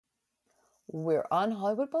We're on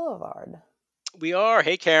Hollywood Boulevard. We are.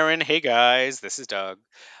 Hey, Karen. Hey, guys. This is Doug.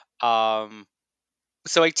 Um,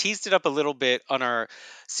 so I teased it up a little bit on our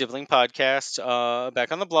sibling podcast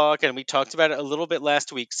back on the blog, and we talked about it a little bit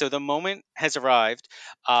last week. So the moment has arrived.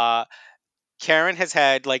 Uh, Karen has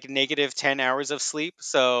had like negative 10 hours of sleep,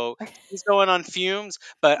 so she's going on fumes,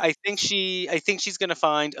 but I think she's going to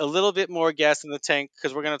find a little bit more gas in the tank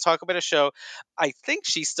because we're going to talk about a show I think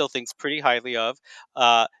she still thinks pretty highly of,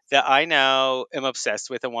 that I now am obsessed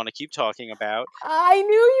with and want to keep talking about. I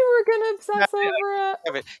knew you were gonna Yeah, obsess over it.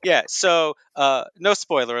 of it. Yeah, so no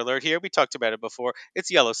spoiler alert here. We talked about it before.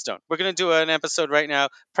 It's Yellowstone. We're going to do an episode right now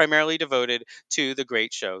primarily devoted to the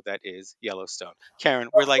great show that is Yellowstone. Karen,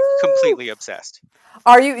 we're like Woohoo! completely obsessed.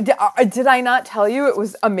 Are you? Did I not tell you it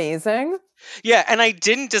was amazing? Yeah, and I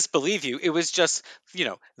didn't disbelieve you. It was just,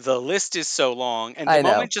 the list is so long and the I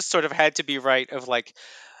know. moment just sort of had to be right of like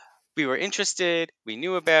we were interested, we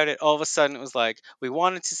knew about it, all of a sudden it was like we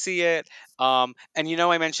wanted to see it. And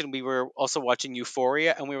I mentioned we were also watching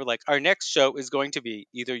Euphoria and we were like our next show is going to be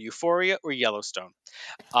either Euphoria or Yellowstone.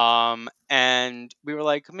 And we were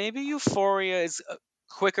like maybe Euphoria is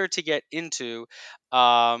quicker to get into.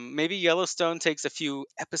 Maybe Yellowstone takes a few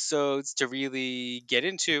episodes to really get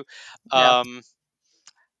into. Yeah. um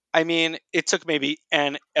I mean, it took maybe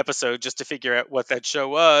an episode just to figure out what that show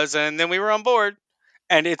was, and then we were on board.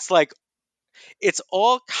 And it's like, it's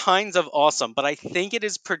all kinds of awesome, but I think it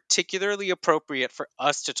is particularly appropriate for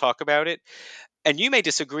us to talk about it. And you may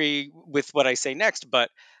disagree with what I say next, but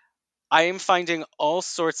I am finding all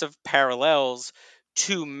sorts of parallels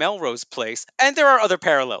to Melrose Place, and there are other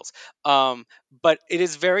parallels. But it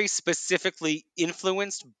is very specifically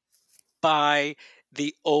influenced by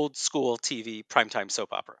the old school TV primetime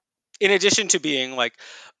soap opera. In addition to being like,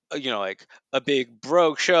 like a big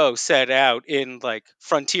broke show set out in like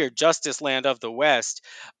frontier justice land of the West,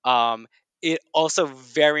 um, it also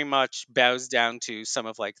very much bows down to some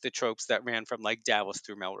of like the tropes that ran from like Dallas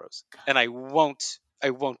through Melrose. And I won't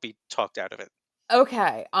be talked out of it.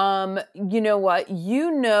 Okay. You know what?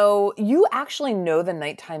 You actually know the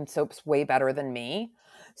nighttime soaps way better than me.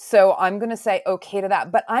 So I'm going to say okay to that.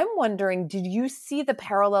 But I'm wondering, did you see the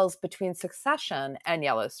parallels between Succession and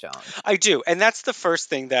Yellowstone? I do, and that's the first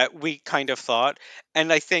thing that we kind of thought.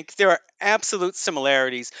 And I think there are absolute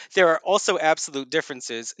similarities. There are also absolute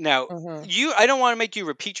differences. Now, Hmm. I don't want to make you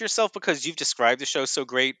repeat yourself because you've described the show so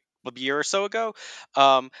great a year or so ago.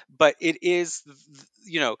 But it is,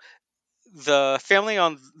 the family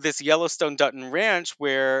on this Yellowstone Dutton Ranch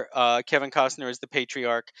where Kevin Costner is the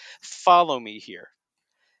patriarch. Follow me here.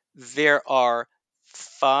 There are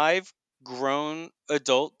five grown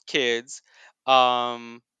adult kids.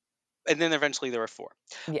 Um, and then eventually there were four.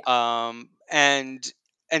 Yeah.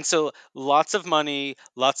 And so lots of money,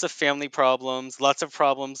 lots of family problems, lots of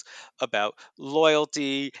problems about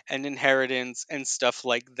loyalty and inheritance and stuff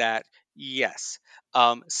like that. Yes.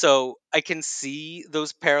 So I can see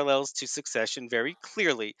those parallels to Succession very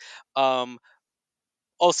clearly. Um,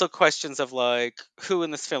 Also questions of like who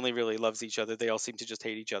in this family really loves each other. They all seem to just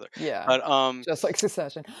hate each other. Yeah, But um, just like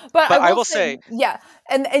Succession. But I but I will will say, say yeah,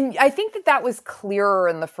 and I think that was clearer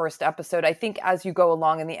in the first episode. I think as you go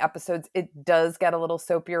along in the episodes, it does get a little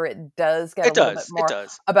soapier. It does get a it little bit does. It more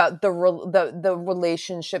does. about the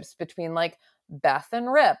relationships between like Beth and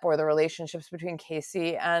Rip, or the relationships between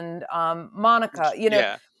Casey and Monica.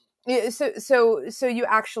 Yeah. Yeah, so you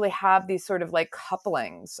actually have these sort of like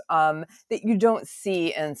couplings that you don't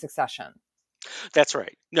see in Succession. That's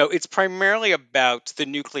right. No, it's primarily about the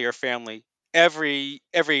nuclear family. Every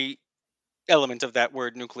element of that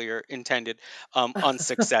word nuclear intended on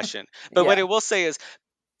Succession. But what Yeah. I will say is,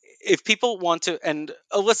 if people want to, and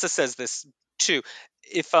Alyssa says this too,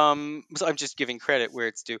 if so I'm just giving credit where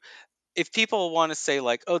it's due. If people want to say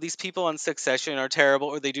like, oh, these people on Succession are terrible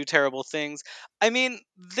or they do terrible things, I mean,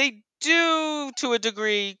 they do to a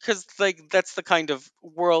degree because like that's the kind of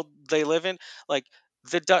world they live in. Like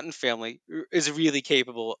the Dutton family is really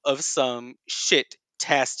capable of some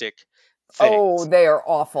shit-tastic Oh, things. they are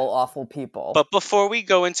awful, awful people. But before we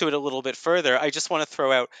go into it a little bit further, I just want to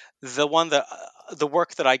throw out the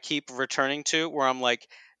work that I keep returning to, where I'm like,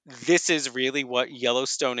 this is really what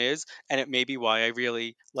Yellowstone is, and it may be why I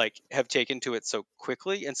really like have taken to it so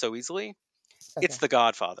quickly and so easily. It's Okay. The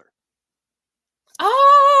Godfather.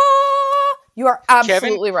 Ah, you are Kevin,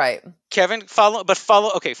 absolutely right. Kevin,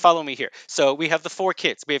 okay, follow me here. So we have the four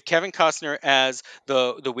kids. We have Kevin Costner as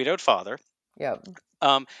the widowed father, Yep.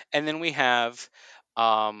 and then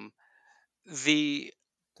um, the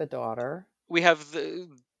The daughter. we have the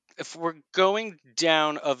if we're going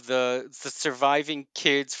down of the surviving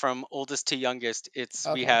kids from oldest to youngest, we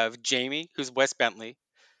Okay. have Jamie, who's Wes Bentley.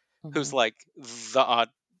 who's Mhm. like the odd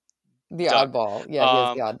The duck. oddball. Yeah,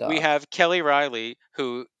 he is the odd We duck. have Kelly Riley,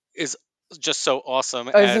 who is just so awesome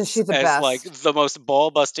Oh, isn't she the as like best? the most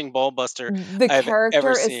ball-busting ball buster The I've ever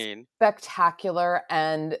character is seen. spectacular,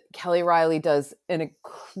 and Kelly Riley does an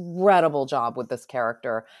incredible job with this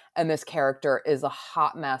character. And this character is a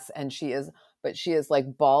hot mess, and she is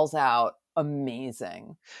like balls out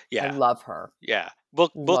amazing. I Yeah. love her. Yeah, we'll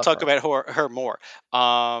Love talk her. about her more.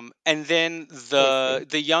 And then Casey.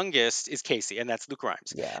 the youngest is Casey, and that's Luke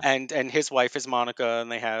Grimes, Yeah. and his wife is Monica, and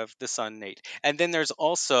they have the son Nate. And then there's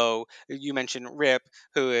also, you mentioned Rip,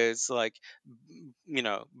 who is like,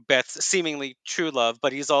 Beth's seemingly true love,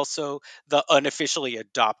 but he's also the unofficially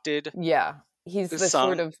adopted Yeah. He's the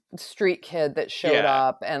sort son. of street kid that showed Yeah,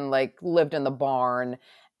 up and like lived in the barn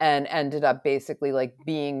and ended up basically like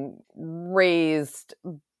being raised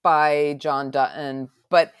by John Dutton,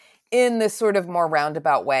 but in this sort of more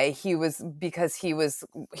roundabout way. He was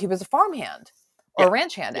a farmhand or yeah, a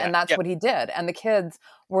ranch hand, yeah, and that's yep, what he did. And the kids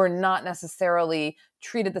were not necessarily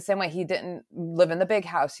treated the same way. He didn't live in the big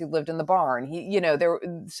house, he lived in the barn.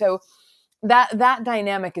 So that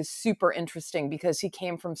dynamic is super interesting because he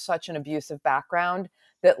came from such an abusive background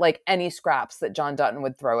that like any scraps that John Dutton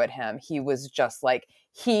would throw at him, he was just like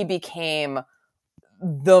he became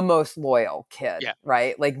the most loyal kid, yeah,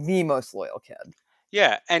 right? Like the most loyal kid.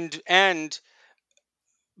 yeah. And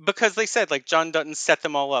because they said like John Dutton set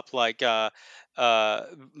them all up like uh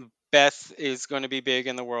Beth is going to be big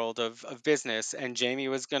in the world of business, and Jamie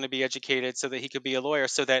was going to be educated so that he could be a lawyer,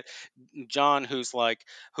 so that John,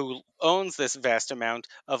 who owns this vast amount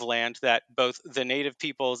of land that both the native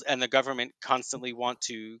peoples and the government constantly want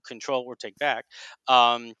to control or take back,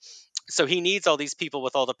 um, so he needs all these people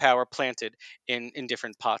with all the power planted in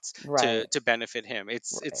different pots Right. to benefit him.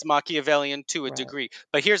 It's Right. Machiavellian to a Right. degree.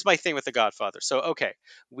 But here's my thing with The Godfather. So okay,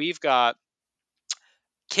 we've got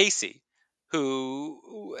Casey,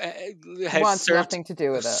 who has Wants nothing to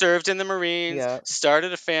do with it. served in the Marines, Yeah.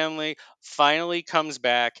 started a family, finally comes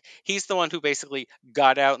back. He's the one who basically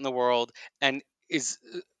got out in the world and is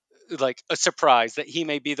like a surprise that he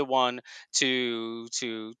may be the one to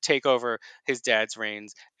take over his dad's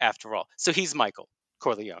reins after all. So he's Michael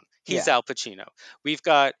Corleone. He's Yeah. Al Pacino. We've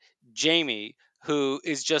got Jamie, who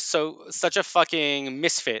is just such a fucking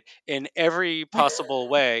misfit in every possible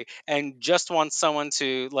way and just wants someone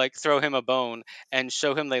to like throw him a bone and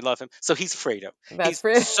show him they love him. So he's Fredo. That's He's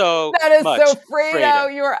Fredo. so That is so much Fredo.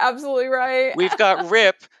 Fredo. You are absolutely right. We've got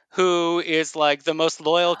Rip, who is like the most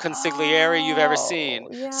loyal consigliere you've ever seen.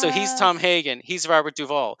 Oh, So he's Tom yes. Hagen. He's Robert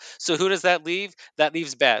Duvall. So who does that leave? That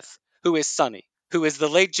leaves Beth, who is Sonny, who is the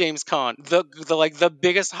late James Caan, the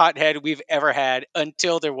biggest hothead we've ever had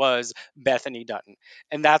until there was Bethany Dutton.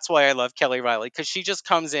 And that's why I love Kelly Riley, because she just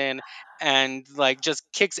comes in and like just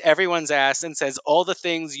kicks everyone's ass and says all the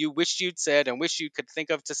things you wish you'd said and wish you could think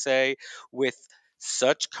of to say with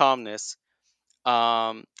such calmness.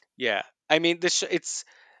 um yeah, I mean, the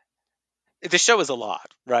show is a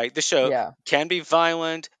lot, right? The show Yeah. can be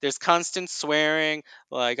violent. There's constant swearing.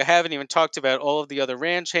 Like, I haven't even talked about all of the other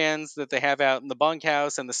ranch hands that they have out in the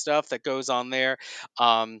bunkhouse and the stuff that goes on there.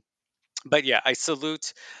 Um, but yeah, I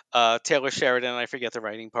salute Taylor Sheridan. I forget the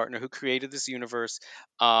writing partner who created this universe,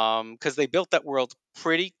 because they built that world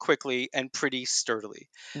pretty quickly and pretty sturdily.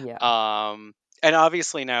 Yeah. Um, and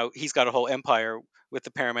obviously now he's got a whole empire with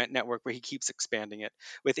the Paramount Network where he keeps expanding it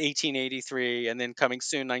with 1883, and then coming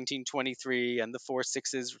soon 1923 and the Four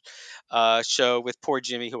Sixes show with poor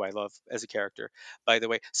Jimmy, who I love as a character, by the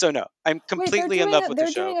way. So no, I'm Wait, completely in love with the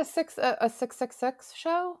they're show. doing a 666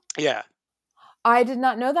 show? Yeah, I did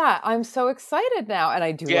not know that. I'm so excited now, and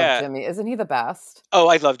I do love yeah. Jimmy. Isn't he the best? Oh,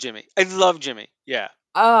 I love Jimmy. I love Jimmy. Yeah.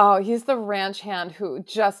 Oh, he's the ranch hand who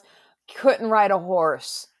just couldn't ride a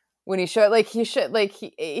horse when he showed like he should like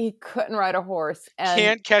he couldn't ride a horse and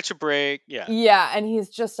Can't catch a break. Yeah. yeah, and he's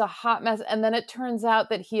just a hot mess. And then it turns out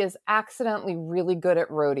that he is accidentally really good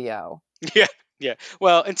at rodeo Yeah. Yeah.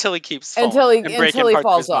 Well, until he keeps falling and until breaking he parts of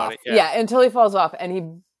falls his off. body. Yeah. Yeah, until he falls off and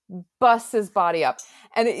he busts his body up.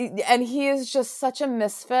 And he is just such a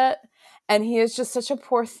misfit and he is just such a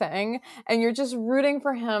poor thing and you're just rooting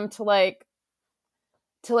for him to like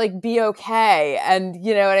be okay and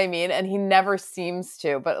you know what I mean, and he never seems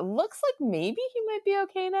to, but it looks like maybe he might be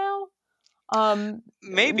okay now.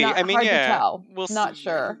 Maybe. Not I mean, hard to yeah, tell. we'll Not see.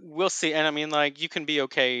 sure. We'll see. And I mean, like, you can be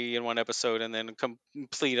okay in one episode, and then a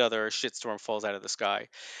complete other shitstorm falls out of the sky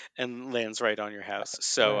and lands right on your house.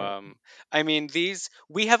 So, Right. I mean,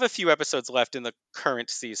 we have a few episodes left in the current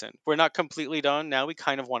season. We're not completely done. Now we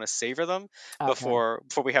kind of want to savor them Okay. before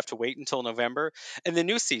we have to wait until November. And the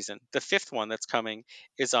new season, the fifth one that's coming,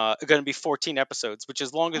 is going to be 14 episodes, which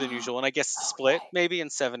is longer than usual, and I guess split Okay. maybe in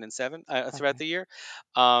 7 and 7 throughout Okay. the year.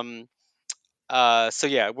 Um, so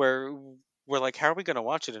yeah, we're like, how are we going to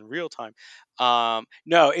watch it in real time?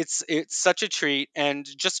 No, it's such a treat. And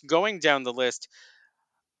just going down the list,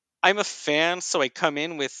 I'm a fan, so I come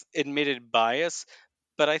in with admitted bias,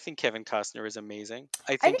 but I think Kevin Costner is amazing.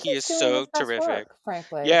 I I think think he he's is doing so his best terrific. work,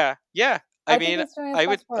 frankly. Yeah, yeah. I I think mean, he's doing his I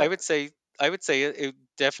would best I work. would say I would say it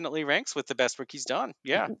definitely ranks with the best work he's done.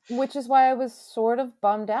 Yeah. Which is why I was sort of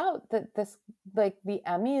bummed out that like the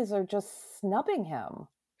Emmys are just snubbing him.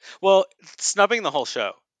 Well, snubbing the whole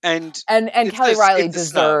show, and And Kelly Riley it's a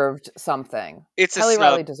snub. deserved something. It's a Kelly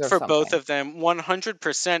Riley snub deserves for both something. of them,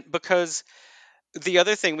 100%. Because the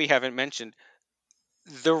other thing we haven't mentioned,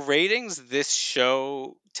 the ratings this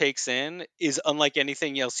show takes in is unlike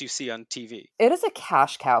anything else you see on TV. It is a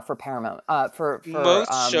cash cow for Paramount. For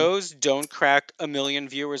Most shows don't crack a million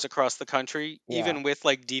viewers across the country, yeah. even with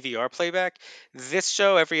like DVR playback. This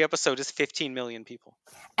show, every episode is 15 million people.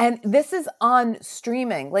 And this is on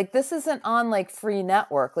streaming. Like this isn't on like free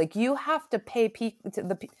network. Like you have to pay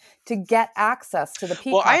to get access to the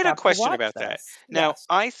Well, I Peacock had a app to question watch about that. this. Now, Yes.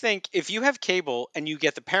 I think if you have cable and you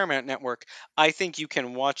get the Paramount Network, I think you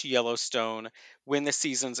can watch Yellowstone when the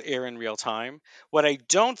seasons air in real time. What I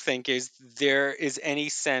don't think is there is any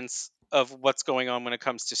sense of what's going on when it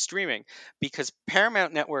comes to streaming, because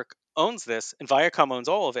Paramount Network owns this and Viacom owns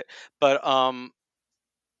all of it. But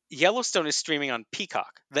Yellowstone is streaming on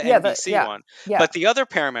Peacock, the Yeah, NBC one, yeah. but the other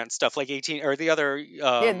Paramount stuff, like 18 or the other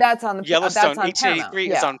Yeah, that's on Yellowstone that's on Paramount. 1883,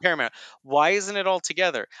 is Yeah. on Paramount. Why isn't it all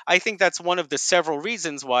together? I think that's one of the several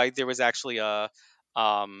reasons why there was actually a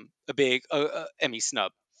big Emmy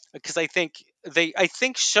snub, because I think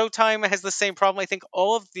Showtime has the same problem. I think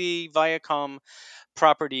all of the Viacom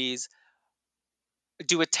properties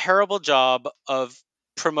do a terrible job of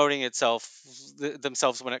promoting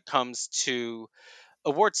themselves when it comes to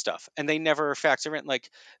award stuff, and they never factor in, like,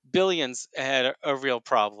 Billions had a real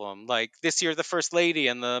problem, like this year, The First Lady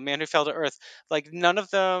and The Man Who Fell to Earth, like none of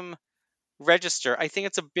them register. I think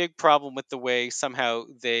it's a big problem with the way somehow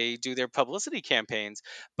they do their publicity campaigns.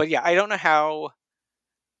 But yeah, I don't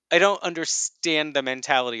understand the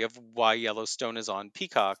mentality of why Yellowstone is on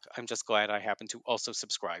Peacock. I'm just glad I happen to also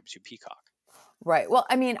subscribe to Peacock. Right. Well,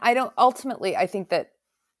 I mean, I don't ultimately I think that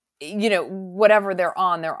whatever they're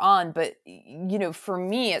on, they're on, but for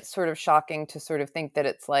me it's sort of shocking to sort of think that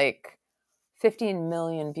it's like 15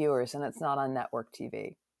 million viewers and it's not on network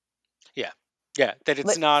TV. Yeah, yeah, that it's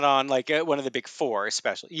Like not on like one of the big four,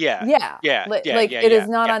 especially. Yeah, yeah, yeah, yeah, like yeah, it yeah, is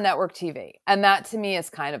not yeah. on network TV. And that to me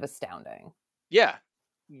is kind of astounding. Yeah.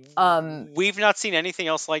 Um We've not seen anything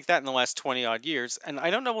else like that in the last 20 odd years, and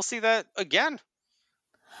I don't know we'll see that again.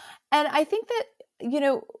 and I think that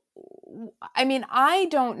I mean, I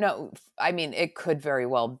don't know. I mean, it could very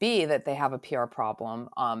well be that they have a PR problem.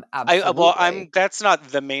 Well, Absolutely. I'm that's not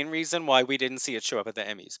the main reason why we didn't see it show up at the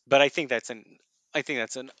Emmys, but I think that's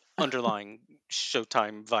an underlying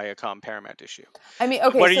Showtime Viacom Paramount issue. I mean,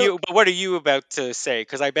 okay, so What are you about to say?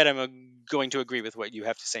 Because I bet I'm going to agree with what you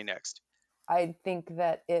have to say next. I think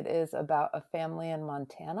that it is about a family in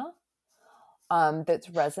Montana that's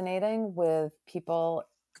resonating with people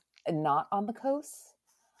not on the coast.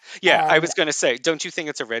 Yeah, I And was going to say, don't you think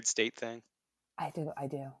it's a red state thing? I do, I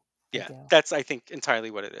Yeah, do, that's, I think, entirely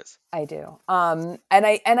what it is. I do. And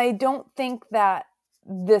I don't think that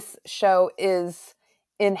this show is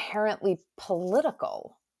inherently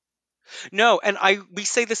political. No, and we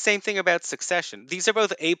say the same thing about Succession. These are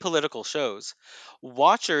both apolitical shows.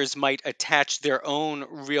 Watchers might attach their own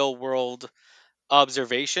real world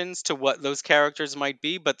observations to what those characters might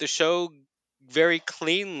be, but the show very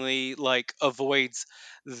cleanly like avoids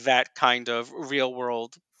that kind of real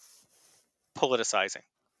world politicizing.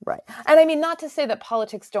 Right. And I mean, not to say that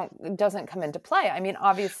politics doesn't come into play. I mean,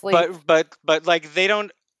 obviously, But like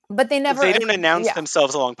but they never, they don't announce yeah.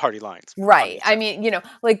 themselves along party lines on Right. the I show. mean,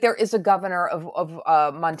 like there is a governor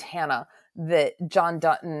of Montana that John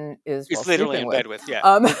Dutton is It's literally sleeping in with, bed with, yeah.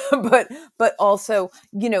 um, but also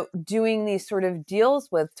doing these sort of deals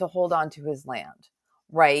with to hold on to his land,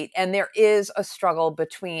 right? And there is a struggle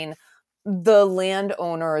between the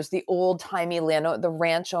landowners, the old timey the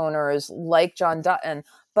ranch owners like John Dutton,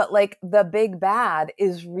 but like the big bad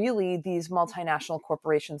is really these multinational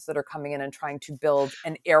corporations that are coming in and trying to build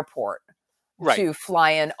an airport Right. to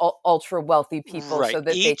fly in ultra wealthy people Right. so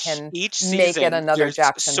that they can Each make it season another there's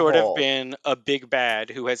Jackson sort of Hole. been a big bad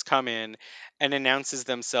who has come in and announces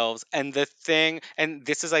themselves, and the thing, and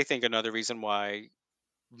this is I think another reason why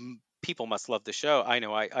people must love the show. I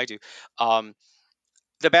know I do. Um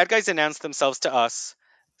the bad guys announce themselves to us.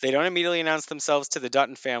 They don't immediately announce themselves to the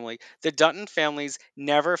Dutton family. The Dutton families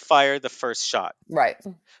never fire the first shot, Right.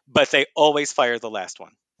 but they always fire the last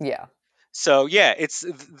one. Yeah. So yeah, it's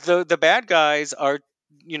the bad guys are,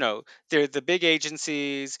 they're the big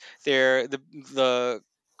agencies, they're the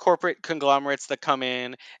corporate conglomerates that come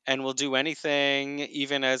in and will do anything,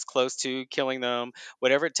 even as close to killing them,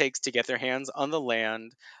 whatever it takes to get their hands on the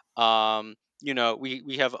land.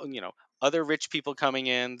 We have other rich people coming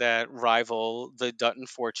in that rival the Dutton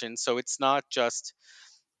fortune, so it's not just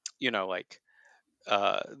like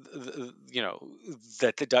you know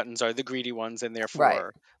that the Duttons are the greedy ones and Right.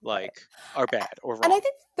 therefore Right. like are bad or And I wrong.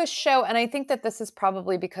 think the show, and I think that this is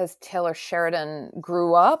probably because Taylor Sheridan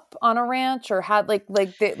grew up on a ranch or had like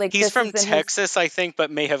He's this from is in his, Texas, I think,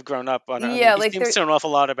 but may have grown up on. I mean, yeah, he like seems there, to know an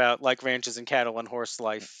awful lot about like ranches and cattle and horse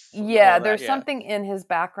life and all yeah, of that. there's Yeah, something in his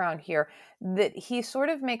background here that he sort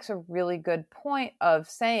of makes a really good point of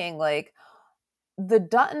saying like the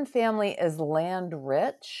Dutton family is land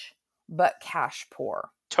rich but cash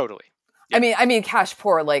poor. totally. I Yeah, mean, I mean, cash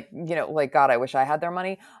poor, like, like God, I wish I had their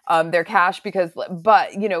money. They're cash because,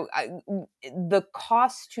 but the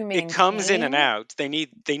cost to it comes in and maintain, out. They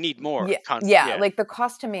need more yeah, constant. yeah, Yeah, like the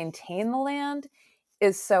cost to maintain the land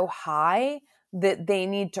is so high that they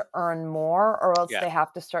need to earn more or else yeah, they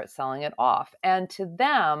have to start selling it off. And to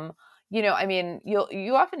them, I mean,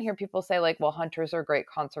 you often hear people say like, well, hunters are great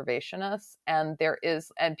conservationists, and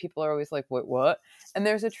and people are always like, what? And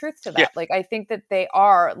there's a truth to yeah, that. Like I think that they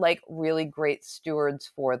are like really great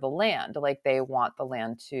stewards for the land. Like they want the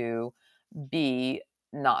land to be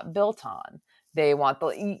not built on. They want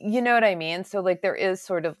you know what I mean? So like there is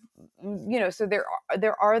sort of, so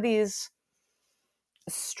there are these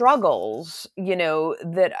struggles,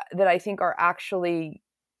 that I think are actually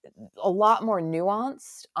a lot more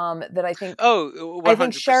nuanced. That Oh, I one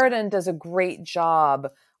think hundred percent. Sheridan does a great job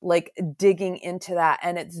like digging into that,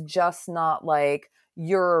 and it's just not like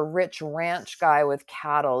you're a rich ranch guy with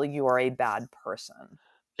cattle, you are a bad person,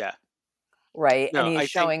 Yeah. right? And No, he's I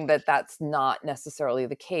think showing that that's not necessarily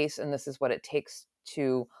the case, and this is what it takes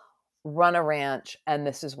to run a ranch, and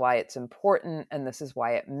this is why it's important, and this is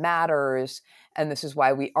why it matters, and this is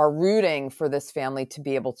why we are rooting for this family to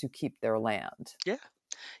be able to keep their land. yeah,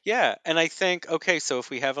 yeah, and I think okay, so if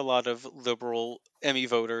we have a lot of liberal Emmy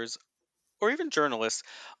voters or even journalists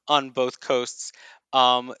on both coasts,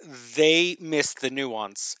 um, they miss the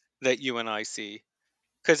nuance that you and I see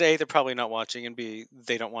because A, they're probably not watching, and B,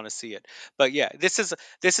 they don't want to see it. But yeah, this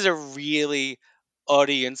is a really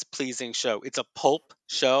audience pleasing show. It's a pulp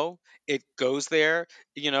show. It goes there,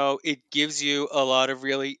 it gives you a lot of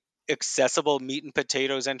really accessible meat and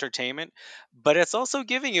potatoes entertainment, but it's also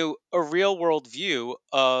giving you a real world view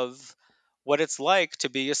of what it's like to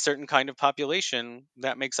be a certain kind of population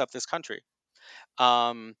that makes up this country.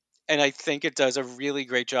 um, and I think it does a really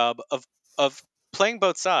great job of playing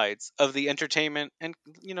both sides of the entertainment and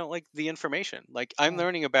like the information. Like I'm Yeah.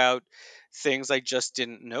 learning about things I just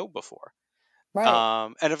didn't know before. Right.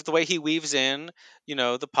 And of the way he weaves in,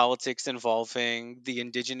 the politics involving the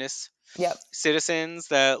indigenous Yep. citizens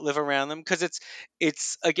that live around them, because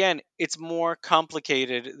it's again it's more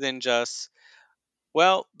complicated than just,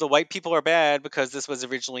 well, the white people are bad because this was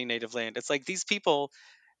originally native land. It's like these people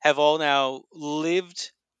have all now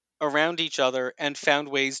lived around each other and found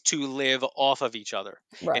ways to live off of each other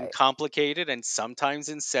in Right. complicated and sometimes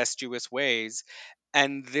incestuous ways.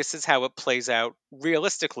 And this is how it plays out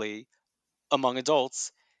realistically among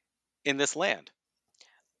adults in this land.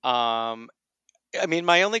 Um, I mean,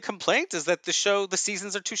 my only complaint is that the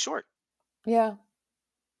seasons are too short. Yeah.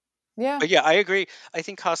 Yeah. But yeah, I agree. I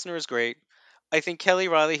think Costner is great. I think Kelly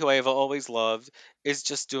Riley, who I have always loved, is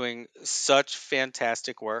just doing such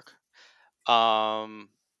fantastic work. Um,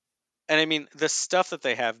 and I mean, the stuff that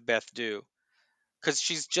they have Beth do, because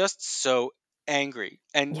she's just so angry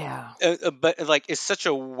and, Yeah. but like, is such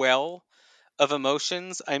a well of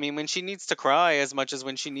emotions. I mean, when she needs to cry as much as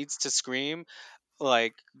when she needs to scream,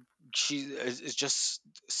 like she is just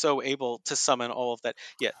so able to summon all of that.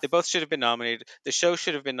 Yeah, they both should have been nominated. The show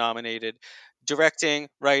should have been nominated. Directing,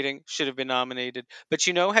 writing should have been nominated. But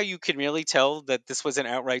you know how you can really tell that this was an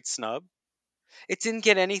outright snub? It didn't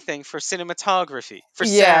get anything for cinematography, for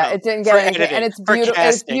Yeah, sound, it didn't for get anything, and editing, for it's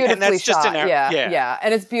casting, and beautifully that's just shot. Yeah, yeah. yeah,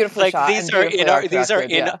 and it's beautifully Like shot and beautifully art these are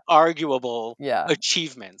directed. Yeah, inarguable yeah,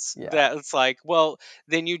 achievements yeah, that it's like, well,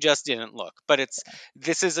 then you just didn't look. But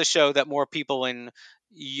this is a show that more people in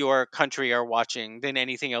your country are watching than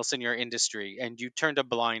anything else in your industry, and you turned a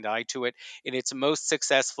blind eye to it in its most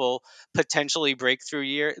successful, potentially breakthrough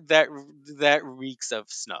year. That reeks of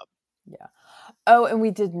snub. yeah. Oh, and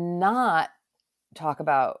we did not talk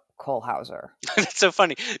about Cole Hauser. That's so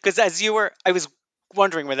funny because I was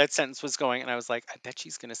wondering where that sentence was going, and I was like, I bet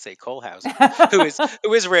she's gonna say Cole Hauser,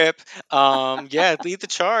 who is Rip. Yeah, lead the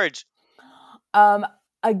charge. um,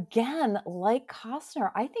 Again, like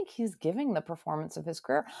Costner, I think he's giving the performance of his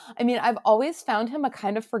career. I mean, I've always found him a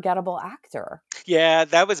kind of forgettable actor. Yeah,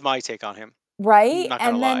 that was my take on him. Right? Not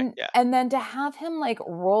gonna lie. Yeah. And then to have him like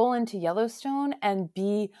roll into Yellowstone and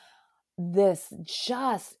be this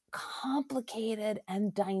just complicated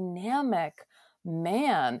and dynamic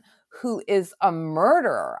man who is a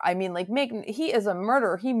murderer. I mean, like, he is a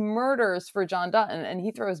murderer. He murders for John Dutton and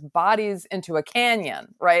he throws bodies into a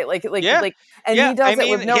canyon, right? Yeah. And Yeah. he I does it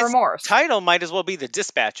with mean, no his remorse. title might as well be the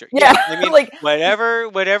dispatcher. Yeah, Yeah. I mean, like,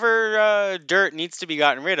 whatever dirt needs to be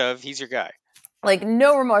gotten rid of, he's your guy. like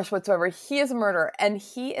no remorse whatsoever. He is a murderer, and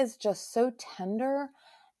he is just so tender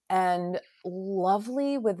and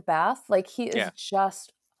lovely with Beth. Like he is Yeah.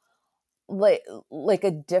 just like like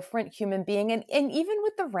a different human being, and even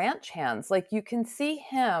with the ranch hands, like you can see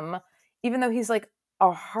him, even though he's like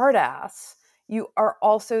a hard ass, you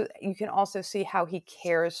can also see how he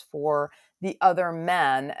cares for the other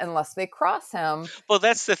men unless they cross him. Well,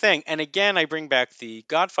 that's the thing. And again, I bring back the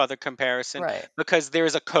Godfather comparison Right, because there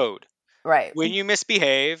is a code. right, When you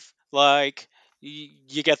misbehave, like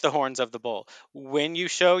you get the horns of the bull. When you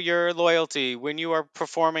show your loyalty, when you are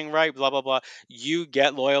performing right, blah blah blah, you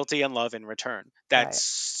get loyalty and love in return. That's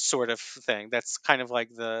right, sort of thing. That's kind of like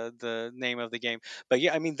the name of the game. But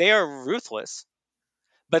yeah, I mean they are ruthless,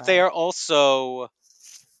 but they right, are also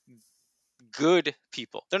good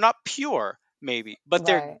people. They're not pure, maybe, but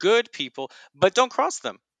they're right, good people. But don't cross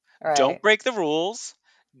them. Don't right, break the rules.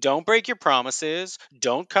 Don't break your promises.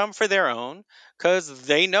 Don't come for their own because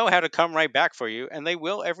they know how to come right back for you and they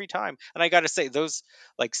will every time. And I got to say, those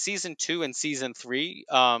like season 2 and season 3,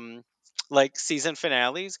 like season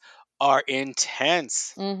finales are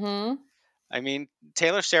intense. mm-hmm, I mean,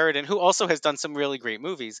 Taylor Sheridan, who also has done some really great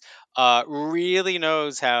movies, really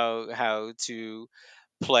knows how to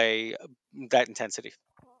play that intensity.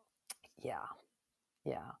 yeah,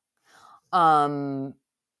 yeah, um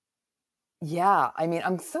yeah. I mean,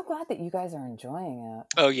 I'm so glad that you guys are enjoying it.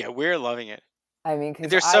 Oh yeah, we're loving it. I mean, because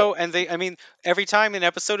They're so, and they, I mean, every time an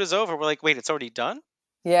episode is over, we're like, wait, it's already done?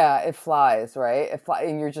 yeah, it flies, right?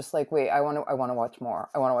 And you're just like, wait, I want to watch more.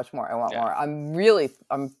 I want to watch more. I want Yeah, more.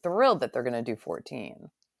 I'm thrilled that they're going to do 14.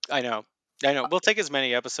 I know. I know. We'll take as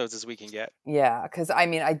many episodes as we can get. Yeah, because I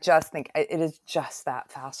mean, I just think it is just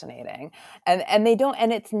that fascinating, and they don't,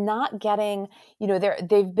 and it's not getting,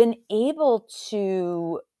 they've been able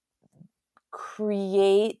to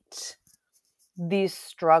create these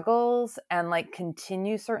struggles and like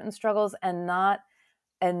continue certain struggles and not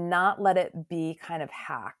let it be kind of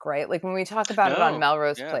hack, right? Like when we talk about it on No.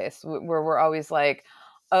 Melrose Yeah. Place, where we're always like,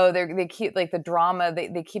 oh, they keep like the drama,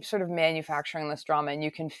 they keep sort of manufacturing this drama, and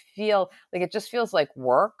you can feel like it just feels like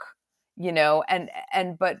work,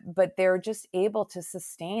 but they're just able to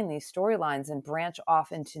sustain these storylines and branch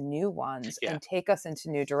off into new ones Yeah. and take us into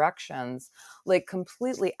new directions, like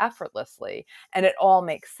completely effortlessly, and it all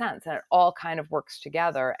makes sense and it all kind of works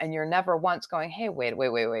together, and you're never once going, hey, wait,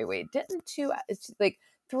 didn't two, it's like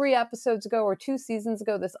 3 episodes ago or 2 seasons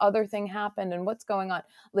ago this other thing happened and what's going on,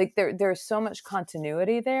 like there's so much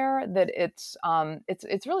continuity there that it's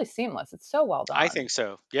really seamless. It's so well I done. think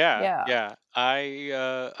so. Yeah. Yeah, Yeah.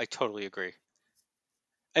 I totally agree.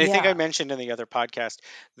 And I think I yeah. mentioned in the other podcast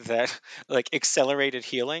that like accelerated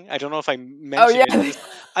healing. I don't know if I Oh mentioned it in yeah. this.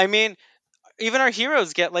 I mean, even our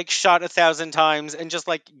heroes get like shot 1,000 times and just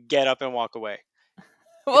like get up and walk away.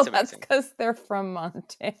 It's Well, that's amazing. because they're from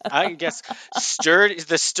Montana. I guess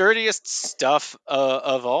the sturdiest stuff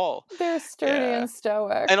of all. They're sturdy Yeah. and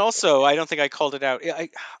stoic. And also, I don't think I called it out. I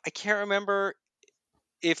can't remember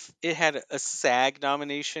if it had a SAG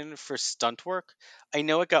nomination for stunt work. I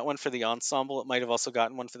know it got one for the ensemble. It might have also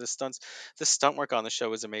gotten one for the stunts. The stunt work on the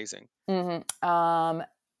show is amazing.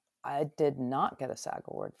 I did not get a SAG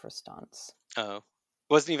award for stunts. Oh,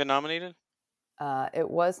 wasn't even nominated. It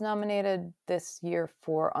was nominated this year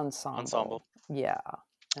for ensemble. Ensemble, Yeah,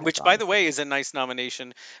 and I which got by the nothing. way is a nice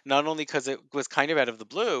nomination, not only because it was kind of out of the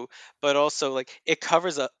blue, but also like it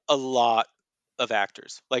covers a lot of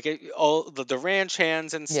actors. Like all the ranch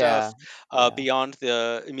hands and Yeah. stuff, Yeah. beyond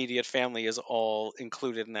the immediate family is all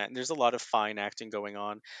included in that. And there's a lot of fine acting going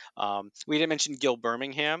on. We didn't mention Gil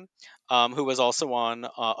Birmingham, who was also on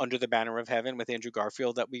Under the Banner of Heaven with Andrew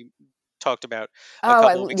Garfield that we talked about a Oh,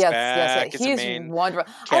 couple of weeks yes, yes, yeah. back as a He's main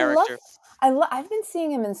wonderful. character. I've been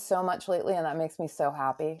seeing him in so much lately, and that makes me so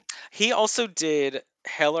happy. He also did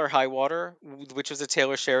Hell or High Water, which was a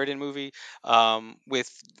Taylor Sheridan movie, with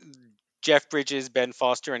Jeff Bridges, Ben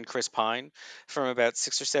Foster, and Chris Pine from about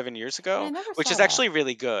 6 or 7 years And I ago, never which saw is that. actually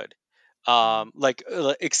really good, Mm. like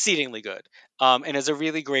exceedingly good, and is a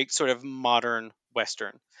really great sort of modern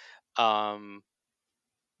western um,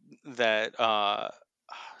 that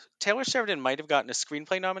Taylor Sheridan might have gotten a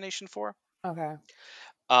screenplay nomination for. Okay.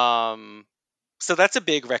 Um, So that's a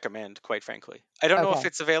big recommend, quite frankly. I don't know if Okay.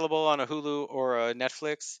 it's available on a Hulu or a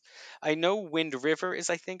Netflix. I know Wind River is,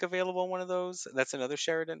 I think, available on one of those. That's another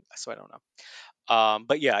Sheridan, so I don't know.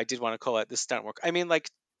 But yeah, I did want to call out the stunt work. I mean, like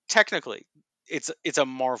technically, it's a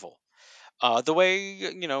marvel. The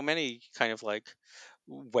way many kind of like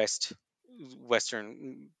West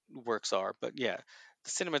Western works are, but yeah, the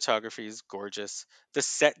cinematography is gorgeous. The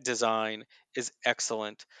set design is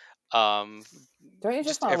excellent. Um, Don't you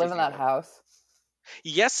just just want to live in everything that about it. house?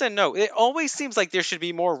 Yes and no. It always seems like there should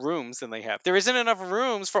be more rooms than they have. There isn't enough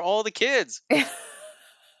rooms for all the kids.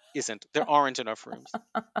 Isn't. There aren't enough rooms.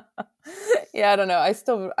 Yeah, I don't know. I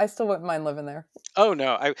still wouldn't mind living there. Oh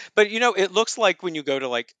no. But it looks like when you go to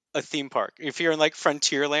like a theme park. If you're in like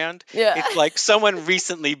Frontierland, Yeah. it's like someone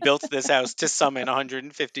recently built this house to summon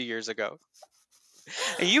 150 years ago.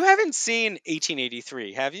 And you haven't seen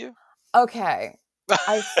 1883, have you? Okay.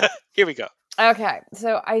 I s- Here we go. okay.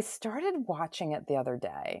 So I started watching it the other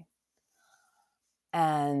day,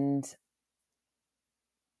 and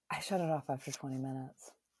I shut it off after 20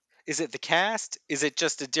 minutes. Is it the cast? Is it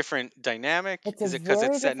just a different dynamic? It's a Is it because it's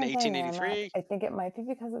very set in different dynamic. 1883? I think it might be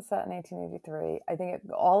because it's set in 1883. I think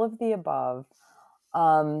all of the above.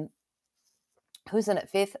 Um, who's in it?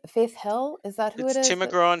 Faith Hill? Is that who it It's is? Tim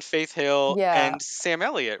McGraw and Faith Hill Yeah. and Sam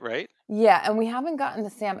Elliott, right? Yeah, and we haven't gotten to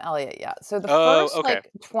Sam Elliott yet. So the Oh, first okay.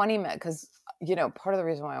 like 20 minutes, because part of the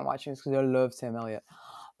reason why I'm watching is because I love Sam Elliott.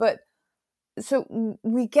 But so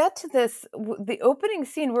we get to the opening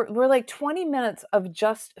scene. We're like 20 minutes of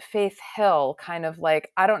just Faith Hill, kind of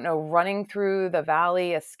like, I don't know, running through the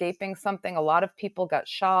valley, escaping something. A lot of people got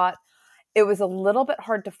shot. It was a little bit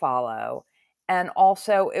hard to follow. And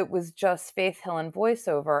also, it was just Faith Hill in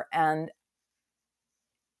voiceover, and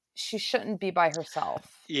she shouldn't be by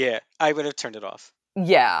herself. Yeah, I would have turned it off.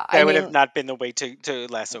 Yeah, I That would have mean, not been the way to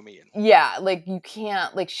lasso me in. yeah, like you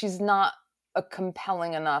can't, like, she's not a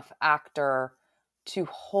compelling enough actor to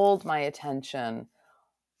hold my attention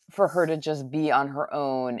for her to just be on her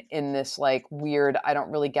own in this like weird, I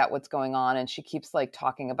don't really get what's going on, and she keeps like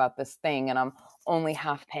talking about this thing, and I'm only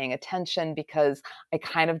half paying attention because I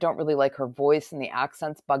kind of don't really like her voice, and the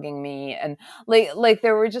accent's bugging me, and like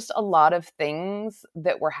there were just a lot of things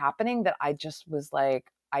that were happening that I just was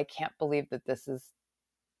like, I can't believe that this is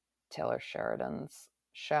Taylor Sheridan's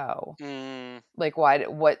show. Mm, Like,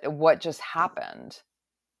 what just happened?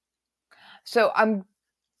 So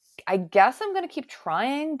I guess I'm gonna keep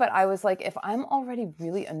trying, but I was like, if I'm already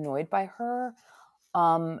really annoyed by her,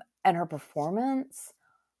 and her performance,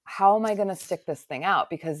 how am I gonna stick this thing out?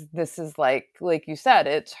 Because this is like you said,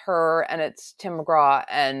 it's her and it's Tim McGraw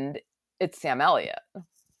and it's Sam Elliott.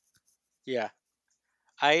 yeah,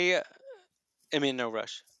 I am in no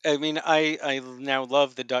rush. I mean, I now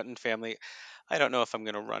love the Dutton family. I don't know if I'm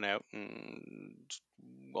gonna run out and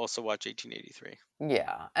also watch 1883.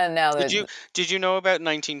 Yeah, and now Did that you did you know about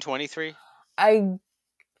 1923 I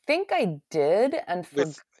think I did and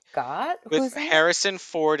with forgot with who's in it. Harrison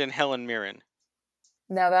Ford and Helen Mirren?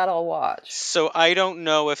 Now that I'll watch. So I don't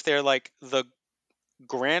know if they're like the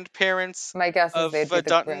grandparents My guess is of they'd be the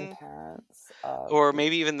Dutton, grandparents of or the.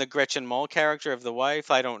 maybe even the Gretchen Mol character of the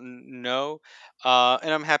wife. I don't know.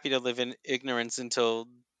 And I'm happy to live in ignorance until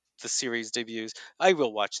the series debuts. I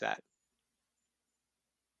will watch that.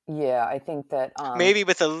 Yeah, I think that Maybe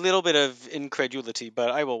with a little bit of incredulity,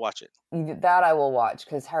 but I will watch it. that I will watch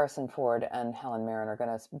because Harrison Ford and Helen Mirren are going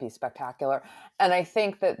to be spectacular, and I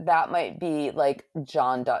think that that might be like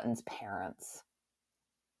John Dutton's parents,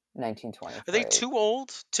 Are they 1923. too old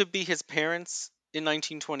to be his parents in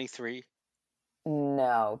 1923?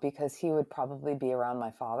 No, because he would probably be around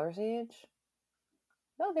my father's age.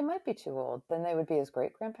 No, they might be too old. Then they would be his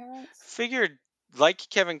great grandparents. Figured, like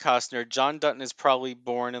Kevin Costner, John Dutton is probably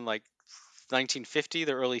born in like 1950,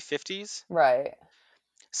 the early 50s. Right.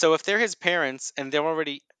 So if they're his parents and they're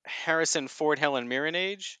already Harrison Ford, Helen Mirren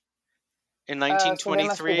age, in So they must be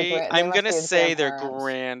 1923. they I'm must gonna be his say their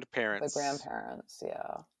grandparents. The grandparents, grandparents,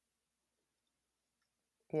 yeah.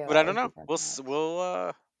 Yeah, but I that don't would be know.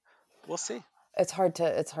 grandparents. We'll see. It's hard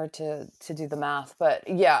to do the math, but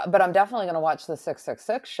yeah, but I'm definitely going to watch the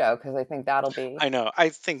 666 show because I think that'll be. I know. I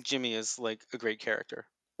think Jimmy is like a great character.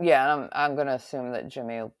 Yeah, and I'm going to assume that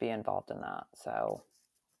Jimmy will be involved in that. So,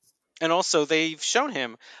 And also, they've shown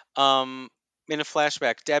him in a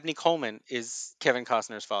flashback. Dabney Coleman is Kevin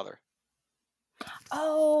Costner's father,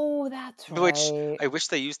 oh, that's which right. I wish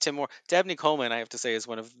they used him more. Dabney Coleman, I have to say, is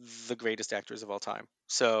one of the greatest actors of all time.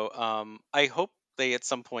 So I hope they at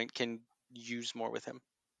some point can use more with him,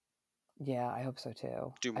 Yeah, I hope so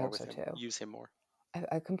too. do I more hope with so him, too. use him more.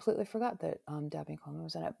 I completely forgot that Dabney Coleman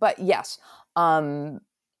was in it. But yes, um,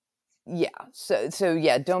 yeah. So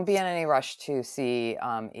yeah, don't be in any rush to see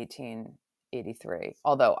 1883.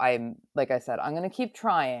 Although I'm like I said, I'm going to keep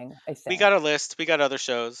trying. I We think. got a list. We got other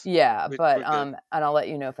shows. Yeah, but We're good. and I'll let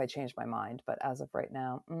you know if I change my mind. But as of right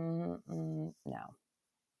now, no.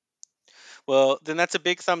 Well, then that's a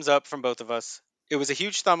big thumbs up from both of us. It was a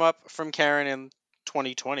huge thumb up from Karen in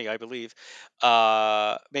 2020, I believe,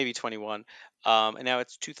 maybe 21, and now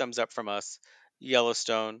it's two thumbs up from us.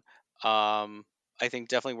 Yellowstone, I think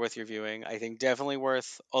definitely worth reviewing. I think definitely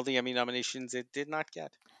worth all the Emmy nominations it did not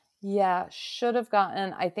get. Yeah, should have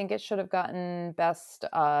gotten. I think it should have gotten best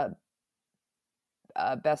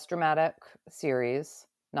dramatic series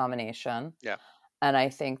nomination, Yeah, and I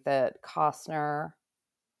think that Costner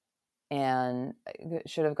and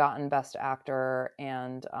should have gotten best actor,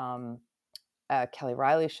 and Kelly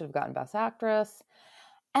Riley should have gotten best actress,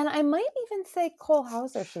 and I might even say Cole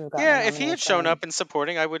Hauser should have gotten a yeah. If he had shown nomination. up in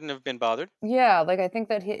supporting, I wouldn't have been bothered. Yeah, like I think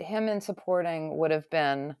that him in supporting would have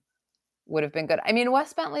been good. I mean,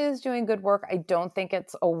 Wes Bentley is doing good work. I don't think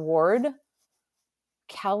it's award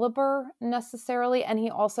caliber necessarily, and he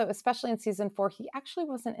also, especially in season 4, he actually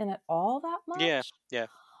wasn't in it all that Yeah, much. yeah.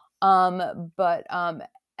 But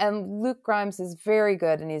and Luke Grimes is very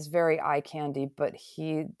good and he's very eye candy, but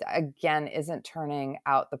he again isn't turning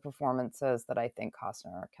out the performances that I think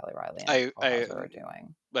Costner, Kelly Riley, and I Cole I Hauser are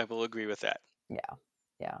doing. I will agree with that. Yeah,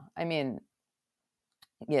 yeah. I mean,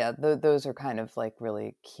 yeah, those are kind of like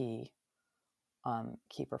really key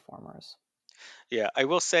performers. Yeah, I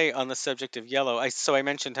will say on the subject of Yellow, I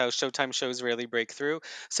mentioned how Showtime shows rarely break through.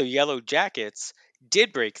 So Yellow Jackets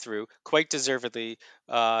did break through quite deservedly,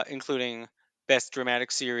 including Best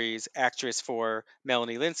Dramatic Series Actress for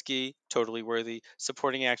Melanie Linsky, totally worthy.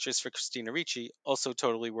 Supporting Actress for Christina Ricci, also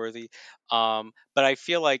totally worthy. But I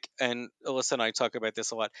feel like, and Alyssa and I talk about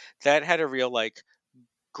this a lot, that had a real like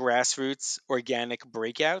grassroots organic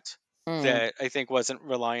breakout Mm. that I think wasn't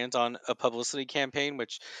reliant on a publicity campaign,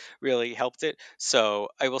 which really helped it. So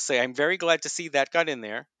I will say I'm very glad to see that got in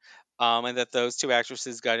there. And that those two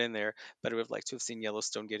actresses got in there, but I would have liked to have seen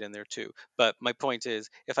Yellowstone get in there too. But my point is,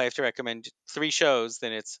 if I have to recommend three shows,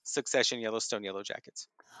 then it's Succession, Yellowstone, Yellow Jackets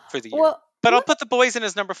for the year. Well, But I'll let me. put The Boys in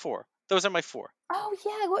as number 4. Those are my 4. Oh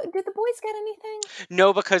yeah, did the boys get anything?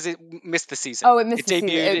 No, because it missed the season. Oh, it missed It the season.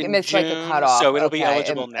 debuted It in missed like a June, cutoff. so it'll be Okay,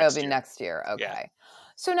 eligible it'll next be year. next year. Yeah. Okay.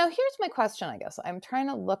 So now here's my question. I guess I'm trying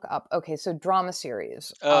to look up. Okay, so drama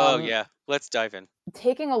series. Oh yeah, let's dive in.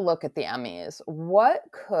 Taking a look at the Emmys, what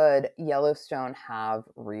could Yellowstone have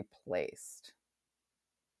replaced?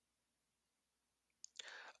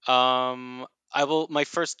 I will. My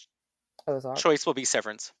first Ozark. choice will be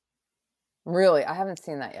Severance. Really, I haven't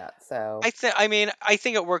seen that yet. So I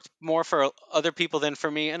think it worked more for other people than for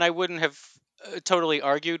me, and I wouldn't have totally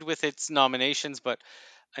argued with its nominations, but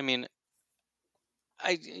I mean,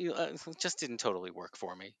 it just didn't totally work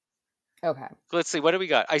for me. okay. Let's see, what do we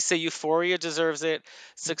got? I say Euphoria deserves it. Mhm.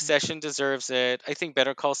 Succession deserves it. I think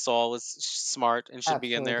Better Call Saul is smart and should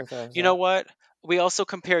be in Absolutely there. deserves You know it. what? We also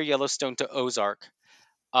compare Yellowstone to Ozark.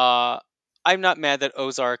 Uh, I'm not mad that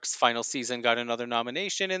Ozark's final season got another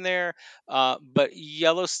nomination in there, but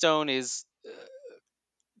Yellowstone is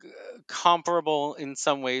comparable in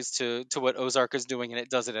some ways to what Ozark is doing, and it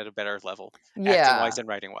does it at a better level, acting wise Yeah. and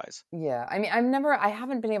writing wise. Yeah, I mean, I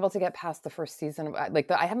haven't been able to get past the first season of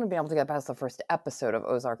I haven't been able to get past the first episode of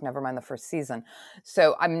Ozark, never mind the first season.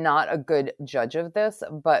 So I'm not a good judge of this,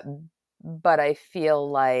 but I feel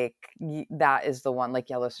like that is the one, like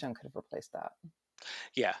Yellowstone could have replaced that.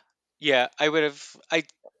 Yeah, yeah. I would have.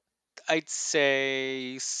 I'd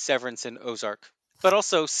say Severance and Ozark. But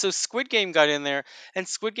also, so Squid Game got in there, and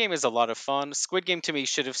Squid Game is a lot of fun. Squid Game to me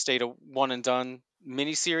should have stayed a one and done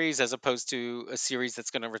miniseries as opposed to a series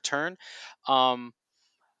that's going to return. Um,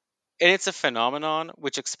 and it's a phenomenon,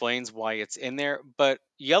 which explains why it's in there. But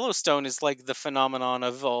Yellowstone is like the phenomenon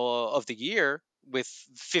of the year. with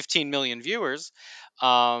 15 million viewers.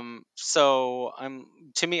 So I'm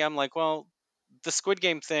like, well, the Squid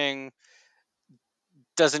Game thing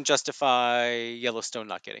doesn't justify Yellowstone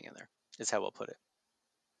not getting in there. Is how we'll put it.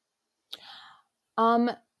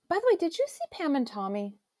 By the way, did you see Pam and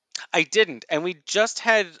Tommy? I didn't, and we just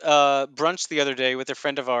had brunch the other day with a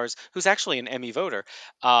friend of ours who's actually an Emmy voter,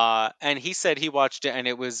 and he said he watched it and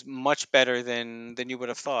it was much better than you would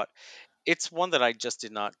have thought. It's one that I just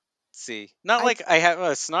did not see. Not I like I have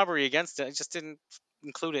a snobbery against it. I just didn't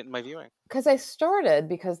include it in my viewing. Because I started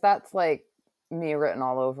because that's like me written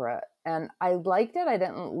all over it. And I liked it. I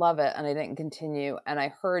didn't love it and I didn't continue. And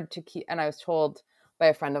I heard to keep, and I was told by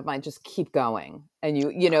a friend of mine, just keep going. And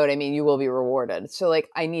you know what I mean? You will be rewarded. So like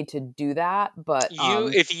I need to do that. But,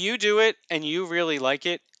 If you do it and you really like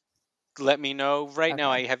it, let me know. Right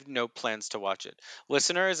now, okay. I have no plans to watch it.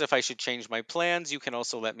 Listeners, if I should change my plans, you can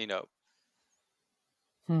also let me know.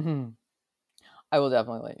 I will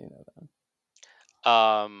definitely let you know then.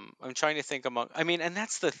 I'm trying to think among. I mean, and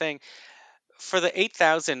that's the thing. For the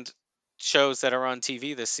 8,000 shows that are on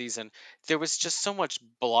TV this season, there was just so much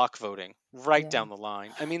block voting right Yeah. down the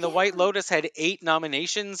line. I mean, The White Yeah. Lotus had 8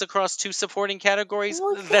 nominations across 2 supporting categories.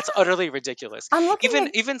 Well, That's yeah. utterly ridiculous. I'm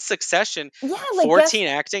looking Even Succession, yeah, like guess 14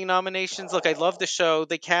 acting nominations. Look, I love the show.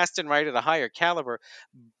 They cast and write at a higher caliber,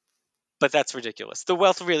 but that's ridiculous. The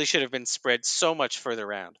wealth really should have been spread so much further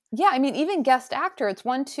around. yeah, I mean, even guest actor, it's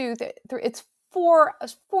one, two, three, it's four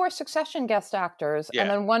Succession guest actors, and Yeah.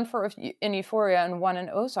 then one for in Euphoria and one in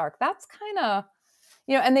Ozark. That's kind of,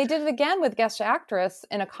 and they did it again with guest actress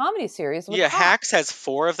in a comedy series with Yeah, Hacks Hacks. has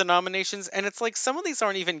 4 of the nominations, and it's like some of these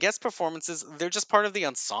aren't even guest performances. They're just part of the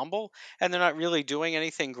ensemble, and they're not really doing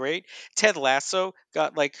anything great. Ted Lasso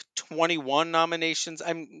got like 21 nominations.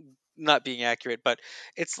 I'm not being accurate, but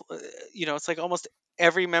it's, it's like almost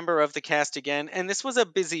every member of the cast again. And this was a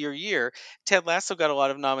busier year. Ted Lasso got a lot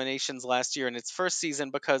of nominations last year in its first season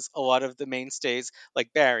because a lot of the mainstays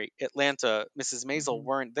like Barry, Atlanta, Mrs. Maisel Hmm.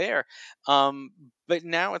 weren't there. Um, but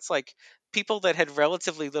now it's like people that had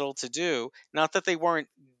relatively little to do, not that they weren't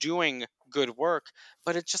doing good work,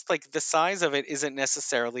 but it's just like the size of it isn't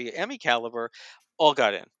necessarily Emmy caliber, all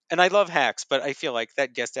got in. And I love Hacks, but I feel like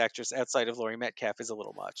that guest actress outside of Laurie Metcalf is a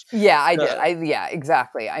little much. Yeah, I did. The Yeah,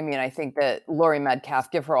 exactly. I mean, I think that Laurie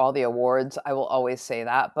Metcalf, give her all the awards. I will always say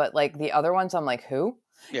that. But like the other ones, I'm like, who?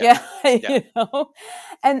 yeah, Yeah, yeah.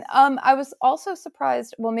 And I was also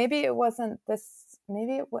surprised. Well, maybe it wasn't this.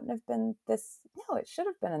 Maybe it wouldn't have been this. No, it should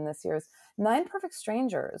have been in this year's. Nine Perfect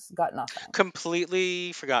Strangers got nothing,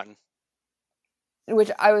 Completely forgotten.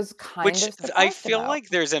 which I was kind Which of I surprised feel about. like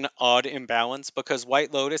there's an odd imbalance because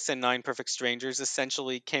White Lotus and Nine Perfect Strangers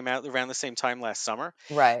essentially came out around the same time last summer.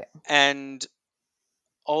 Right. And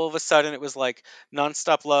all of a sudden it was like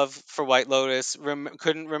nonstop love for White Lotus.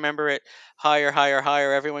 Couldn't remember it. Higher, higher,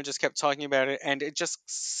 higher. Everyone just kept talking about it, and it just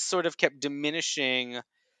sort of kept diminishing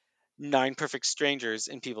Nine Perfect Strangers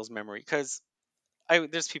in people's memory. Because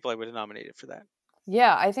there's people I would have nominated for that.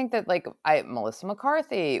 Yeah, I think that like Melissa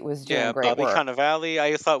McCarthy was doing Yeah, great Bobby work. Cannavale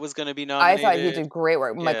I thought was going to be I thought he nominated. did great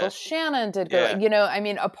work. Michael Yeah, Shannon did great work. yeah, I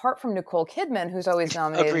mean, apart from Nicole Kidman, who's always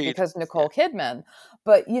nominated agreed. because Yeah, Nicole Kidman,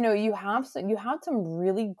 but you had some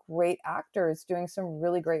really great actors doing some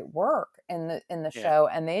really great work in the yeah. show,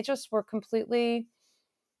 and they just were completely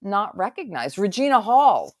not recognized. Regina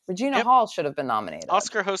Hall. Regina Yep. Hall should have been nominated.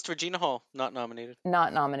 Oscar host Regina Hall not nominated.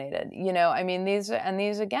 Not nominated. I mean, these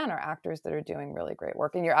again are actors that are doing really great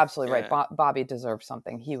work. And you're absolutely right. Yeah. Bobby deserves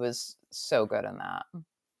something. He was so good in that.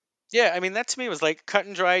 Yeah, I mean that to me was like cut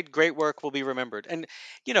and dried, great work will be remembered. And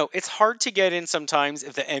it's hard to get in sometimes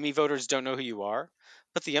if the Emmy voters don't know who you are,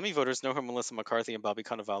 but the Emmy voters know who Melissa McCarthy and Bobby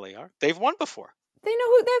Cannavale are. They've won before. They've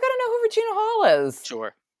got to know who Regina Hall is.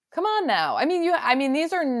 Sure. Come on now. I mean,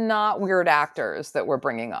 these are not weird actors that we're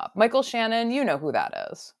bringing up. Michael Shannon, you know who that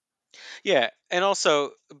is. Yeah, and also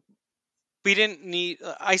we didn't need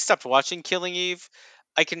I stopped watching Killing Eve.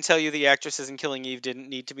 I can tell you the actresses in Killing Eve didn't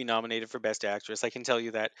need to be nominated for Best Actress. I can tell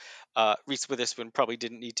you that Reese Witherspoon probably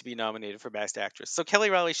didn't need to be nominated for Best Actress. So Kelly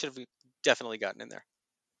Riley should have definitely gotten in there.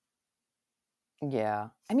 Yeah.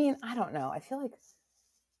 I mean, I don't know. I feel like,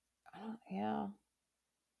 I don't, yeah.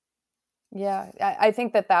 Yeah. I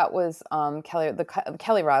think that was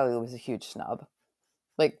Kelly Riley was a huge snub.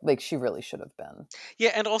 Like she really should have been.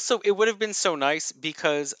 Yeah, and also it would have been so nice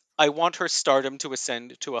because I want her stardom to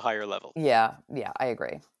ascend to a higher level. Yeah. Yeah. I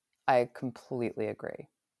agree. I completely agree.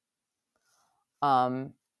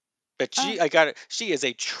 Um, But uh, I got it. She is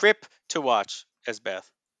a trip to watch as Beth.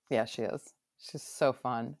 yeah, she is. She's so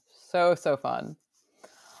fun. So fun.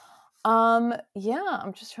 Yeah,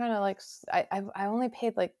 I'm just trying to like I only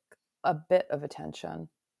paid like a bit of attention.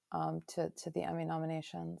 to the Emmy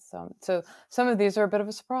nominations. So some of these are a bit of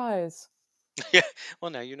a surprise. Yeah.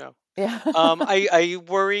 Well, now you know. Yeah. I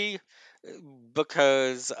worry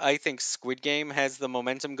because I think Squid Game has the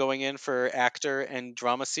momentum going in for actor and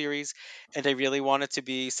drama series, and I really want it to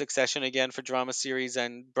be Succession again for drama series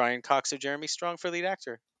and Brian Cox or Jeremy Strong for lead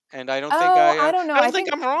actor. And I don't think Oh, I don't know. I don't think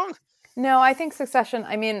I'm wrong. No, I think Succession.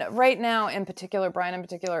 I mean, right now in particular, Brian in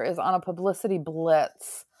particular is on a publicity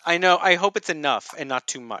blitz. I know. I hope it's enough and not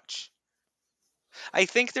too much. I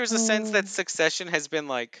think there's a sense that Mm. Succession has been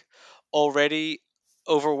like already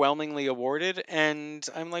overwhelmingly awarded, and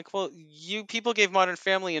I'm like, well, you people gave Modern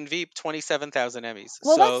Family and Veep 27,000 Emmys,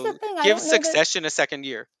 Well, that's the so thing. I give don't know that. Succession a second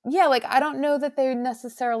year. Yeah, like I don't know that they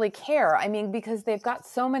necessarily care. I mean, because they've got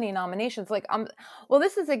so many nominations. Like, well,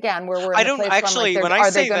 this is again where we're in I the don't place where I'm like, actually. When I are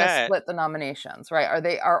they say going to that, split the nominations? Right? Are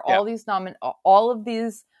yeah, all these all of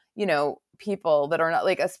these, people that are not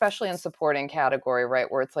like, especially in supporting category,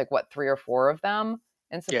 right? Where it's like what, three or four of them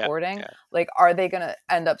in yeah, supporting. yeah. Like, are they going to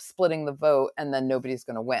end up splitting the vote and then nobody's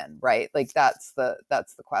going to win? Right? Like that's the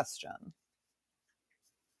question.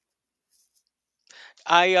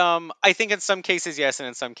 I think in some cases yes, and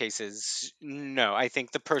in some cases no. I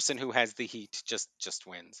think the person who has the heat just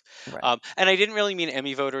wins. Right. And I didn't really mean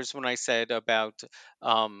Emmy voters when I said about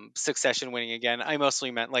Succession winning again. I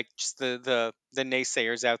mostly meant like just the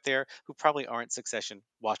naysayers out there who probably aren't Succession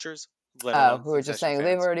watchers, let Oh, alone who are just Succession saying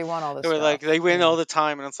they've fans. already won all this Who are like stuff. they win Yeah. all the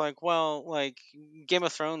time, and it's like, well, like Game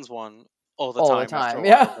of Thrones won all the All the time after a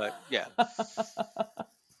time. while, Yeah. but yeah.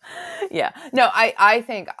 Yeah. No, I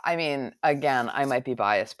think, I mean, again, I might be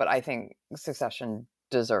biased, but I think Succession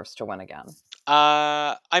deserves to win again.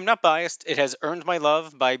 I'm not biased. It has earned my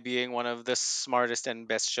love by being one of the smartest and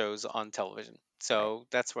best shows on television. Right. So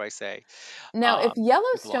that's where I say Now, if it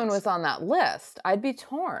Yellowstone belongs. was on that list, I'd be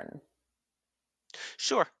torn.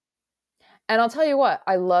 Sure. And I'll tell you what,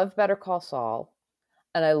 I love Better Call Saul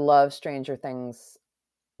and I love Stranger Things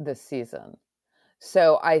this season.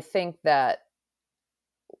 So I think that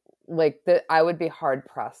like I would be hard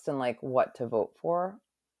pressed in like what to vote for,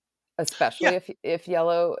 Yeah. especially if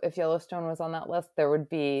Yellowstone was on that list. There would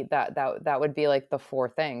be that would be like the four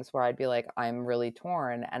things where I'd be like, I'm really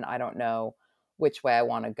torn and I don't know which way I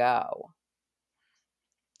want to go.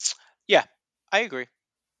 Yeah. I agree.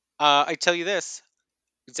 I tell you this,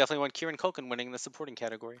 it's definitely want Kieran Culkin winning the supporting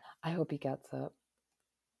category. I hope he gets it.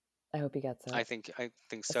 I hope he gets it. I think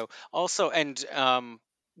so. Also, and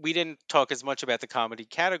we didn't talk as much about the comedy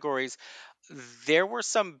categories. There were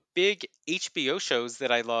some big HBO shows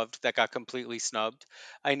that I loved that got completely snubbed.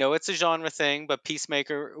 I know it's a genre thing, but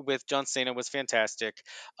Peacemaker with John Cena was fantastic.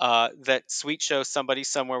 That sweet show Somebody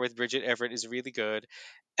Somewhere with Bridget Everett is really good.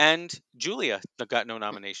 And Julia got no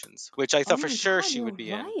nominations, which I Oh thought for my sure God, she would you're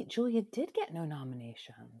be in. right. Julia did get no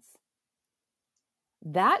nominations.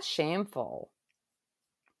 That's shameful.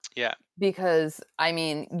 Yeah. Because I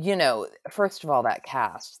mean, first of all, that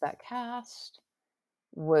cast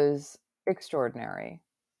was extraordinary.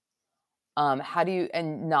 How do you,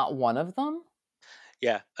 and not one of them?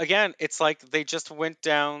 Yeah. Again, it's like they just went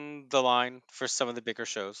down the line for some of the bigger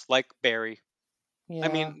shows, like Barry. I Yeah.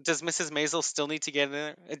 mean, does Mrs. Maisel still need to get in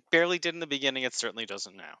there? It barely did in the beginning. It certainly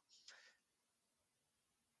doesn't now.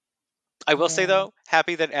 I will say Yeah. though,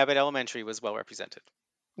 happy that Abbott Elementary was well represented.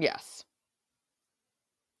 Yes.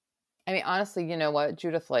 I mean, honestly, you know what?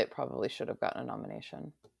 Judith Light probably should have gotten a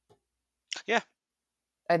nomination. Yeah,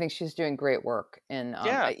 I think she's doing great work in,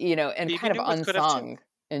 yeah. and Phoebe kind of Newmark could have too. unsung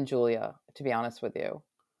in Julia, to be honest with you.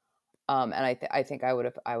 And I think I would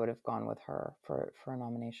have gone with her for a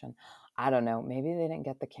nomination. I don't know. Maybe they didn't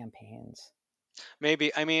get the campaigns.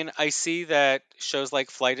 Maybe. I mean, I see that shows like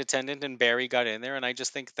Flight Attendant and Barry got in there, and I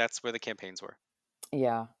just think that's where the campaigns were.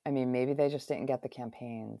 Yeah. I mean, maybe they just didn't get the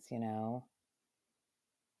campaigns. I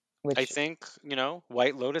Which, think,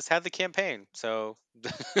 White Lotus had the campaign, so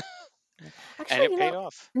and actually, it paid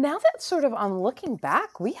off. now that sort of I'm looking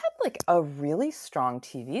back, we had like a really strong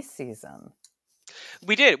TV season.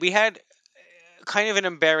 We did. We had kind of an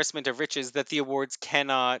embarrassment of riches that the awards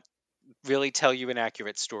cannot really tell you an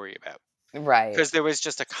accurate story about Right. because there was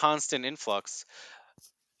just a constant influx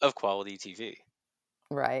of quality TV.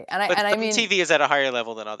 Right. And I But and I some mean, TV is at a higher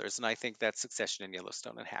level than others, and I think that's Succession and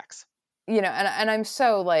Yellowstone and Hacks. and I'm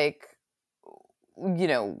so like,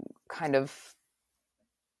 kind of,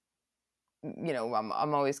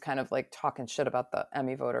 I'm always kind of like talking shit about the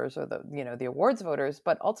Emmy voters or the awards voters,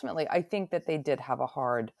 but ultimately I think that they did have a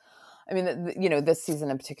hard. I mean, this season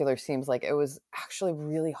in particular seems like it was actually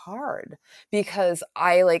really hard because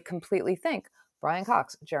I like completely think Brian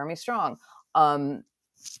Cox, Jeremy Strong, um,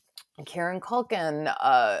 Kieran Culkin,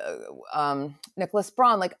 Nicholas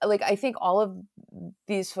Braun. Like I think all of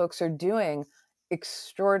these folks are doing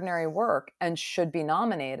extraordinary work and should be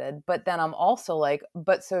nominated. But then I'm also like,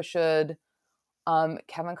 but so should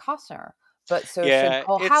Kevin Costner. But so should Yeah,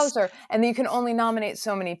 Cole Hauser. And you can only nominate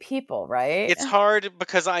so many people, right? it's hard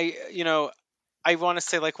because I want to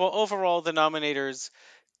say like, well, overall the nominators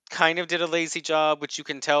kind of did a lazy job, which you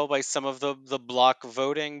can tell by some of the block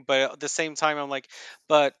voting. But at the same time, I'm like,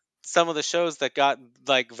 but some of the shows that got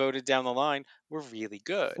like voted down the line were really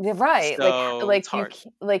good. Yeah, right. So it's hard.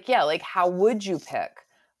 Like yeah, like how would you pick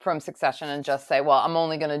from Succession and just say, well, I'm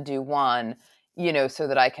only going to do one, so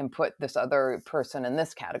that I can put this other person in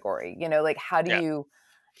this category. Like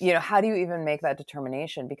Yeah, how do you even make that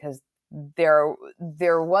determination? Because there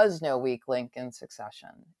was no weak link in Succession.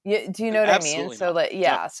 Do you know what I mean? absolutely So not. that No.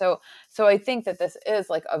 yeah, so I think that this is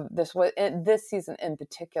like this season in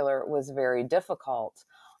particular was very difficult.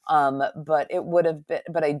 But it would have been,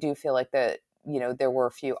 but I do feel like that there were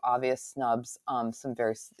a few obvious snubs, some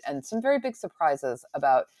very big surprises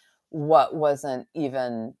about what wasn't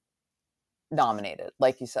even nominated,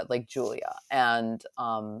 like you said, like Julia and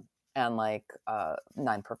like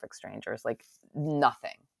Nine Perfect Strangers, like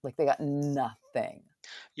nothing, like they got nothing.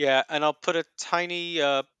 Yeah, and I'll put a tiny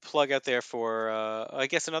plug out there for I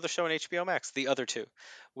guess another show on HBO Max, The Other Two,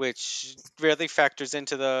 which rarely factors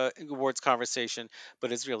into the awards conversation,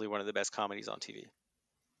 but is really one of the best comedies on TV.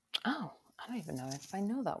 Oh, I don't even know if I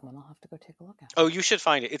know that one. I'll have to go take a look at Oh, you should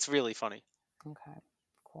find it. It's really funny. it. Okay,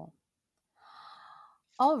 cool.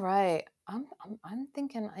 All right, I'm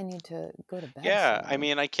thinking I need to go to bed Yeah, I soon.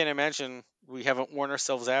 mean, I can't imagine we haven't worn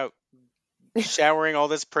ourselves out showering all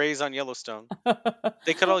this praise on Yellowstone.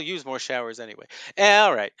 They could all use more showers anyway.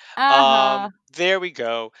 All right. Uh-huh. There we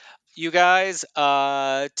go. You guys,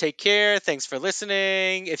 take care. Thanks for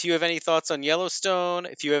listening. If you have any thoughts on Yellowstone,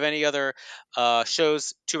 if you have any other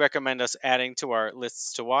shows to recommend us adding to our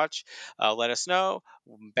lists to watch, let us know.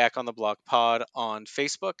 Back on the Block Pod on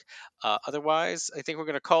Facebook. Otherwise, I think we're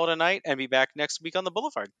going to call it a night and be back next week on the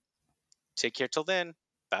Boulevard. Take care till then.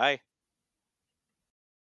 Bye.